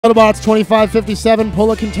Autobots 2557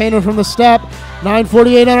 pull a container from the step.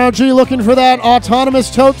 948 NRG looking for that autonomous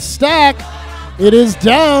tote stack. It is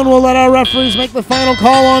down. We'll let our referees make the final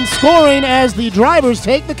call on scoring as the drivers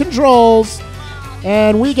take the controls.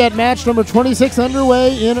 And we get match number 26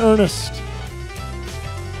 underway in earnest.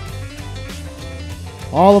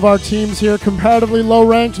 All of our teams here comparatively low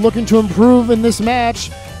ranked, looking to improve in this match.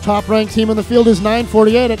 Top ranked team in the field is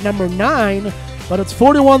 948 at number 9. But it's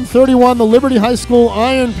 41-31, the Liberty High School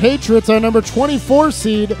Iron Patriots, our number 24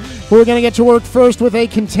 seed, who are going to get to work first with a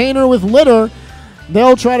container with litter.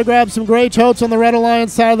 They'll try to grab some gray totes on the Red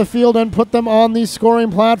Alliance side of the field and put them on these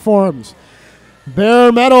scoring platforms.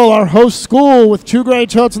 Bare Metal, our host school, with 2 gray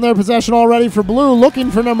totes in their possession already for blue,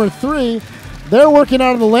 looking for number 3. They're working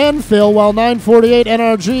out of the landfill, while 948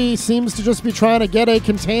 NRG seems to just be trying to get a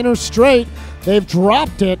container straight. They've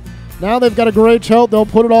dropped it. Now they've got a great tote. They'll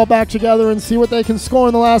put it all back together and see what they can score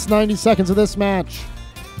in the last 90 seconds of this match.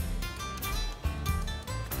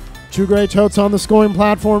 2 gray totes on the scoring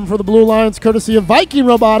platform for the Blue Lions, courtesy of Viking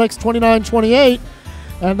Robotics, 29-28.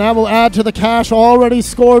 And that will add to the cash already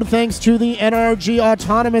scored thanks to the NRG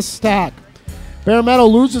autonomous stack. Bare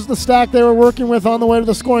Metal loses the stack they were working with on the way to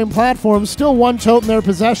the scoring platform. Still 1 tote in their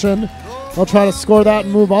possession. They'll try to score that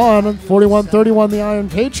and move on. 41-31, the Iron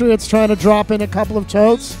Patriots trying to drop in a couple of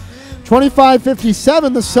totes.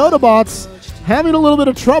 25-57, the Sodabots having a little bit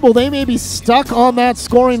of trouble. They may be stuck on that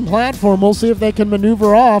scoring platform. We'll see if they can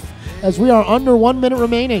maneuver off as we are under 1 minute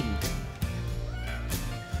remaining.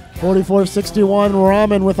 44-61,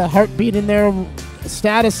 Ramen with a heartbeat in their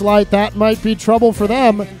status light. That might be trouble for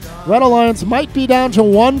them. Red Alliance might be down to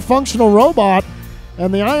 1 functional robot,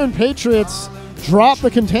 and the Iron Patriots drop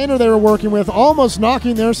the container they were working with, almost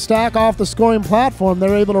knocking their stack off the scoring platform.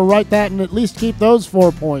 They're able to right that and at least keep those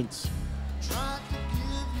 4 points.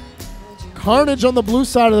 Carnage on the blue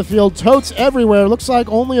side of the field, totes everywhere. Looks like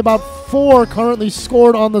only about 4 currently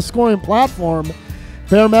scored on the scoring platform.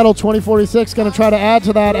 Bare Metal 2046 going to try to add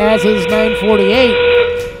to that, as is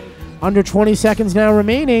 948. Under 20 seconds now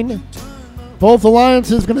remaining. Both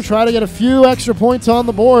alliances going to try to get a few extra points on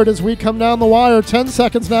the board as we come down the wire. 10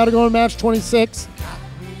 seconds now to go in match 26.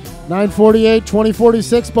 948,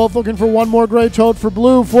 2046, both looking for 1 more gray tote for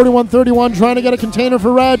blue. 41-31 trying to get a container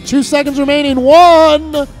for red. 2 seconds remaining.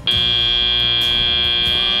 1!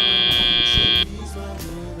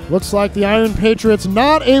 Looks like the Iron Patriots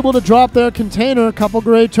not able to drop their container. A couple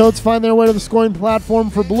gray totes find their way to the scoring platform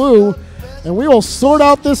for blue. And we will sort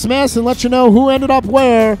out this mess and let you know who ended up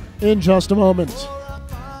where in just a moment.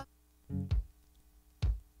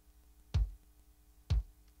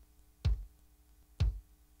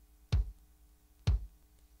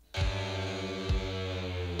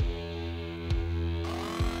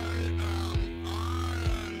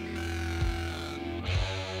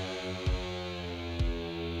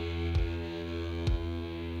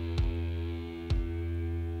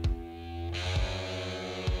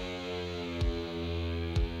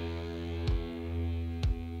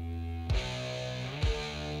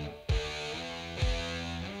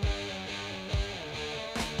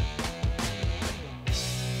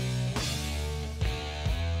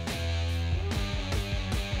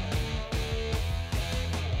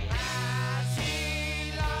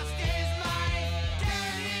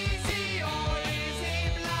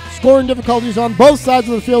 Scoring difficulties on both sides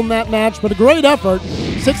of the field in that match, but a great effort.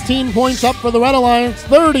 16 points up for the Red Alliance,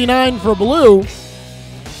 39 for blue.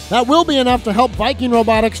 That will be enough to help Viking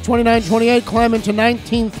Robotics 29-28 climb into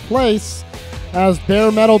 19th place as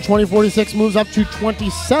Bare Metal 2046 moves up to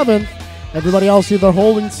 27th. Everybody else either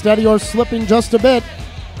holding steady or slipping just a bit.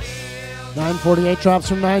 948 drops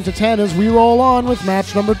from 9 to 10 as we roll on with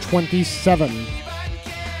match number 27.